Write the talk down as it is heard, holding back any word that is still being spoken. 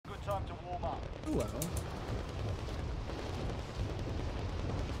Hello.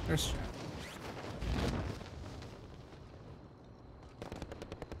 There's chat.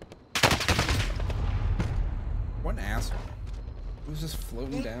 What an asshole. It was just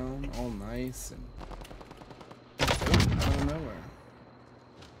floating down all nice and out of nowhere.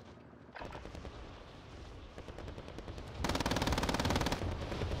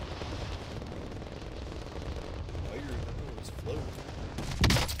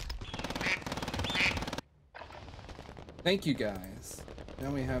 Thank you guys.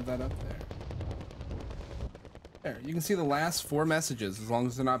 Now we have that up there. There, you can see the last 4 messages as long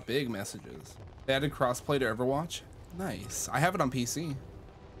as they're not big messages. They added crossplay to Overwatch. Nice. I have it on PC.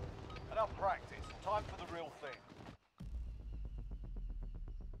 Enough practice. Time for the real thing.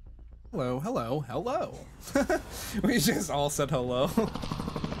 Hello, hello, hello. We just all said hello.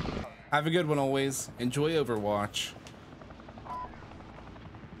 Have a good one always. Enjoy Overwatch.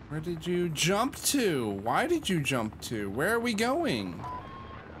 Where did you jump to? Why did you jump to? Where are we going?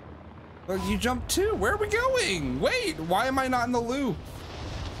 Well, you jumped to? Where are we going? Wait, why am I not in the loop?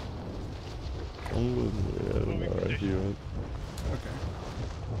 I don't know where you went. Okay.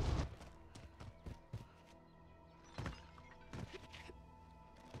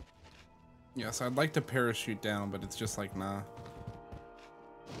 Yes, I'd like to parachute down, but it's just like, nah.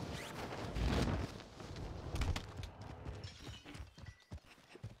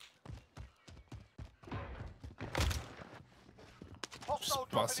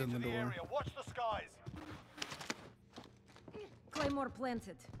 Just bust in the door. Watch the skies. Claymore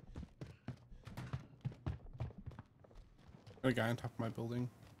planted. Got a guy on top of my building.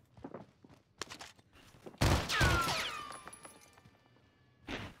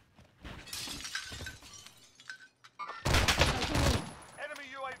 Enemy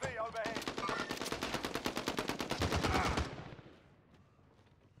UAV overhead.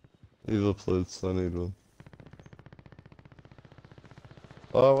 These are plates, I need one.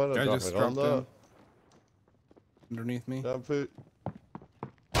 Oh, what Guy a just dropped that. in underneath me. Jump it.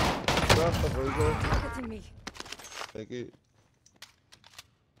 Drop the burger. Targeting me. Thank you.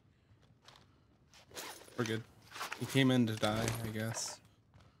 We're good. He came in to die, I guess.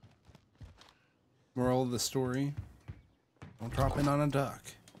 Moral of the story: don't drop in on a duck.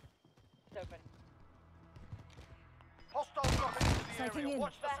 Open. Hostile dropping into the Sighting area. in.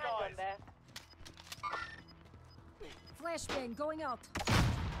 Watch the skies. There. Flashbang going out.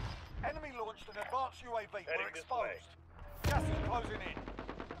 Enemy launched an advanced UAV. We're Heading this way. exposed. Gas is closing in.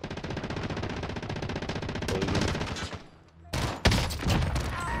 Hold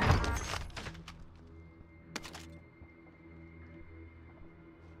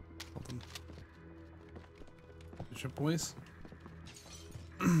on. Bishop boys.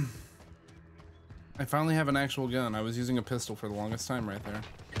 I finally have an actual gun. I was using a pistol for the longest time right there.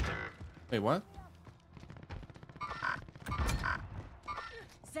 Wait, what?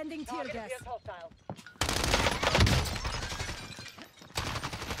 Sending tear gas. Target hostile.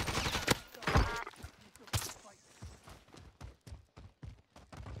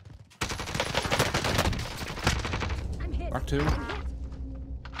 I'm hit. Knock 2. I'm hit.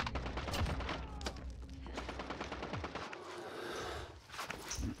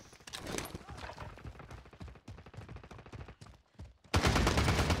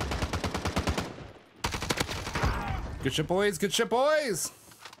 Good shit, boys. Good shit, boys.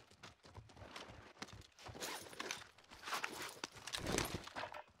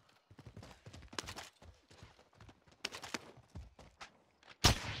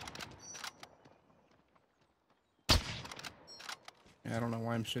 Yeah, I don't know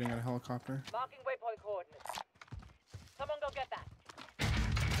why I'm shooting at a helicopter. Marking waypoint coordinates. Someone go get that.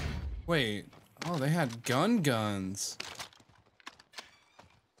 Wait. Oh, they had guns.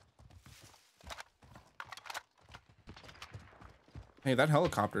 Hey, that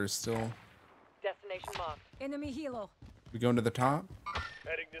helicopter is still... Destination marked. Enemy helo. We going to the top?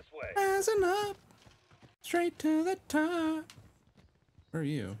 Heading this way. Rising up, straight to the top. Where are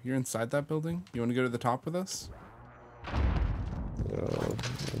you? You're inside that building? You want to go to the top with us?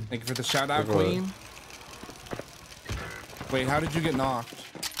 Thank you for the shout out, Queen. Wait, how did you get knocked?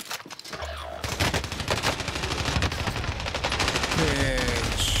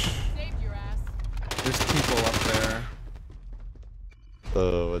 Bitch. Saved your ass. There's people up there.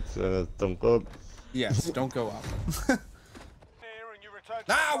 What's don't go. Yes, don't go up. Near and you return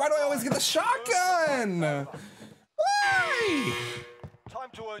to Ah, why do I always get the shotgun? Why? Time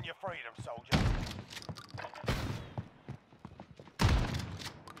to earn your freedom, soldier.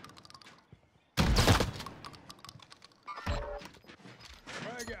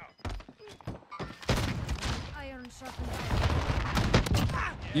 Frag out. Iron sharpened.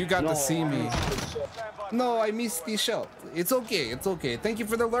 You got to see me. Stand by. No, I missed the shot. It's okay. It's okay. Thank you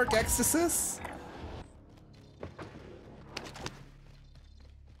for the lurk, Exorcist.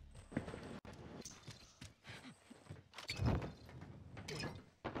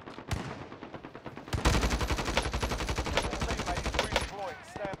 Teammates redeploying.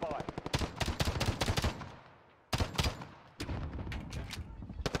 Stand by.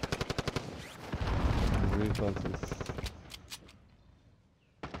 Reflexes.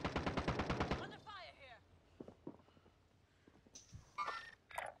 Under fire here.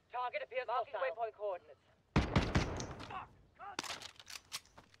 Target appears marking waypoint coordinates.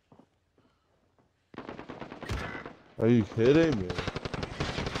 Are you kidding me?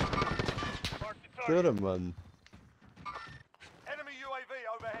 Mark the Shoot target. him, man. Enemy UAV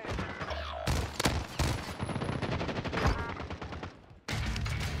overhead.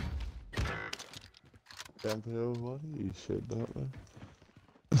 Campio, why do you shoot that way?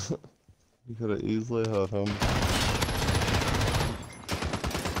 You could have easily had him.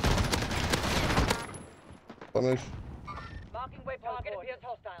 Finish. Marking waypoint target appears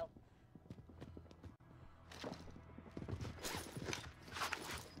hostile.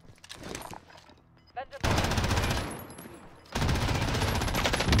 Vendor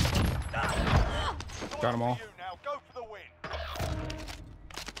Got 'em all. You now. Go for the win.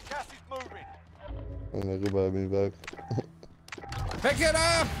 Gas is moving. I'm gonna go buy me back. Pick it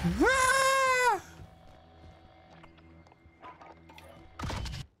up! Ah!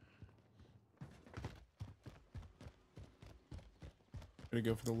 Gonna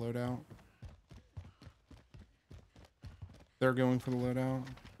go for the loadout. They're going for the loadout.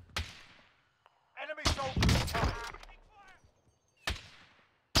 Enemy soldiers coming.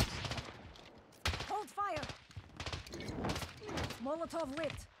 Hold fire. Molotov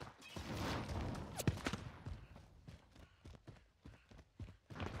lit.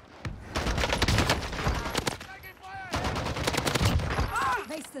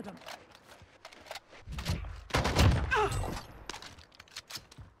 Wasted him.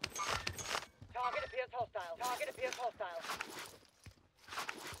 target appears hostile. Target appears hostile.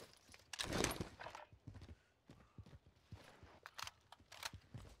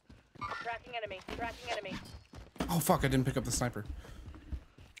 Tracking enemy. Tracking enemy. Oh fuck, I didn't pick up the sniper.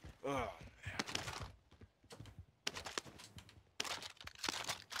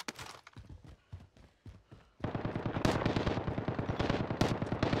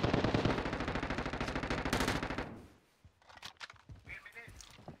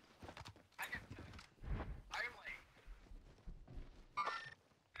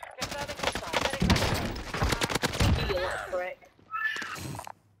 Confirming hostile. Heading back. Heal, correct.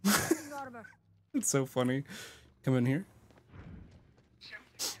 Armor. It's so funny. Come in here.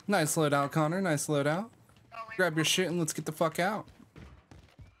 Nice loadout, Connor. Nice loadout. Grab your shit and let's get the fuck out.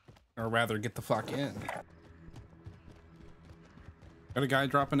 Or rather, get the fuck in. Got a guy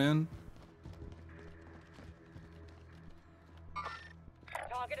dropping in.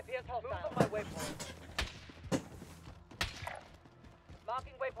 Target appears hostile. Move on my waypoint.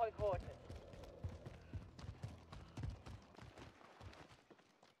 Marking waypoint coordinates.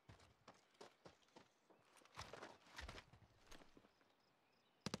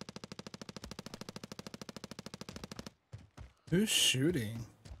 Who's shooting?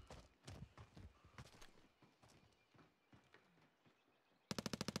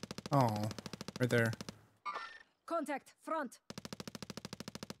 Oh, right there. Contact. Front.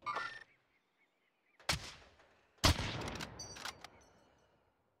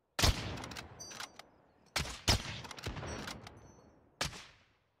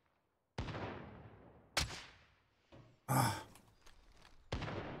 Ah,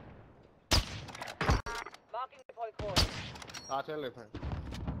 Marking waypoint coordinates.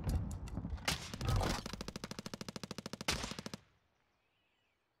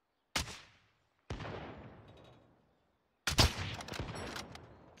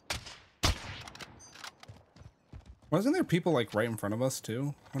 wasn't there people like right in front of us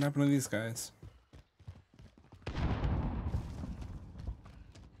too? What happened to these guys?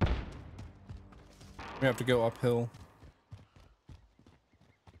 We have to go uphill.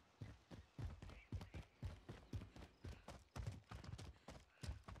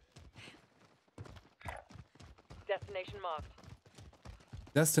 Destination marked.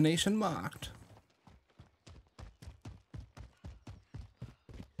 Destination marked.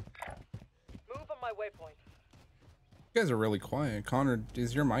 Move on my waypoint. You guys are really quiet. Connor,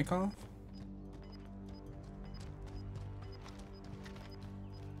 is your mic off?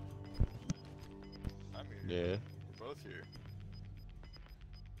 I'm here. Yeah. We're both here.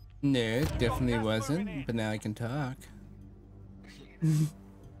 No, it definitely wasn't. But now I can talk.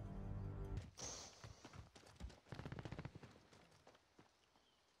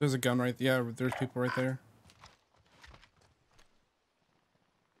 There's a gun right. Yeah, there's people right there.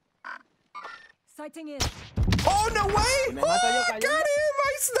 Sighting in. Oh no way! Oh, got him!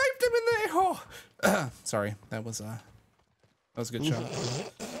 I sniped him in the. Oh, sorry. That was a good shot.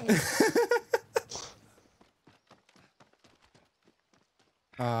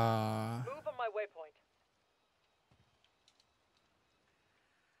 Move on my waypoint.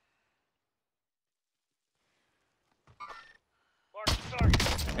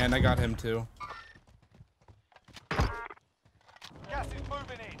 And I got him too. Gas is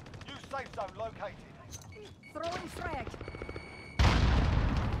moving in. New safe zone located. Throwing frag.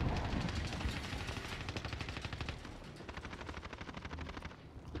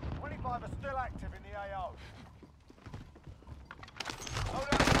 Are still active in the AO. Hold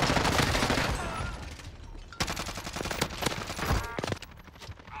on.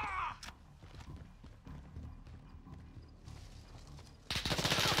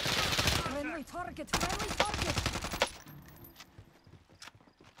 Friendly target, friendly target.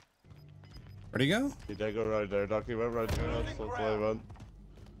 Where'd he go? He did go right there, Ducky went right there, that's the way I went.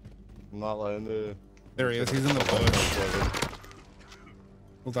 I'm not lying to you. There he is, he's in the bush.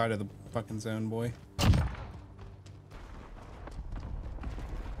 We'll die to the fucking zone, boy.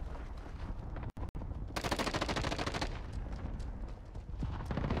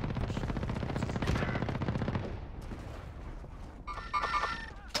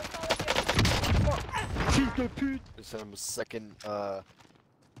 Some second, I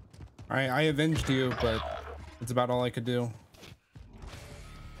avenged you, but it's about all I could do.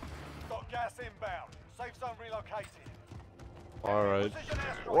 Got gas inbound. Safe zone relocated. Alright. Precision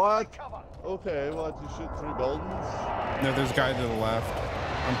airstrike. What? Take cover. Okay, what, you shoot 3 buildings? No, there's a guy to the left.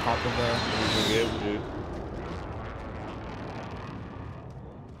 On top of the... You gave you.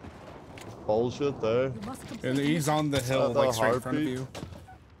 Bullshit there. You must complete And he's on the hill, Is that like the straight in front of heartbeat? you.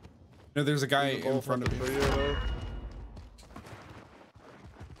 No, there's a guy in front of you.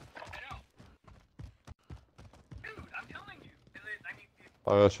 I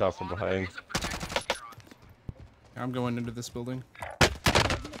got shot from behind. I'm going into this building.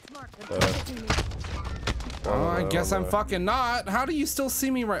 coordinates marked. They're targeting me. Oh, I guess I'm fucking not. How do you still see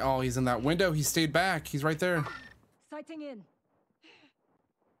me right? Oh, he's in that window. He stayed back. He's right there. Sighting in.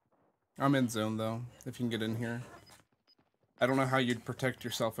 I'm in zone though, if you can get in here. I don't know how you'd protect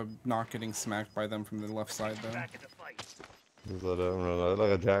yourself of not getting smacked by them from the left side though. Is that it?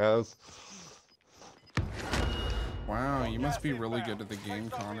 Like a jackass? Wow, you must be really good at the game,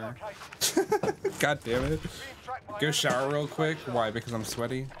 Connor. God damn it. Go shower real quick. Why? Because I'm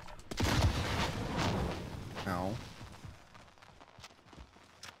sweaty? Ow.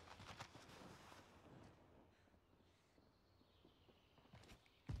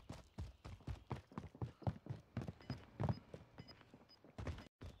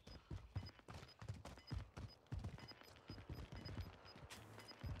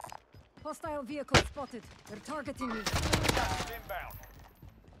 Hostile vehicle spotted. They're targeting me. Gas is inbound.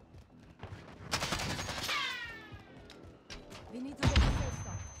 We need to get the safe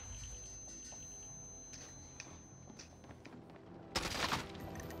stop.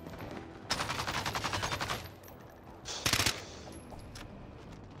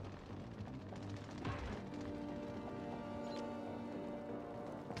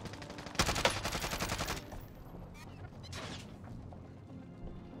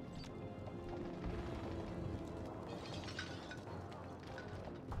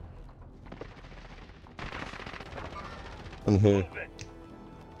 I'm here.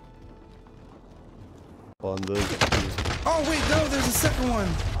 On this. Oh wait, no, there's a second one.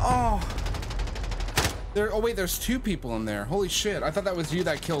 Oh. Oh wait, there's two people in there. Holy shit, I thought that was you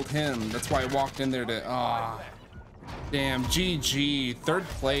that killed him. That's why I walked in there to, damn, GG, third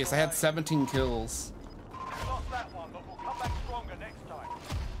place. I had 17 kills. Lost that one, but we'll come back stronger next time.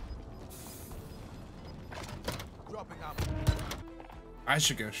 Dropping up. I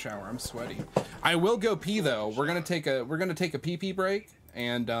should go shower. I'm sweaty. I will go pee though. We're gonna take a pee break.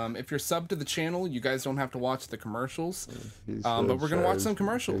 And if you're subbed to the channel, you guys don't have to watch the commercials. But we're gonna watch some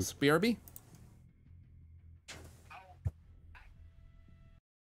commercials. BRB.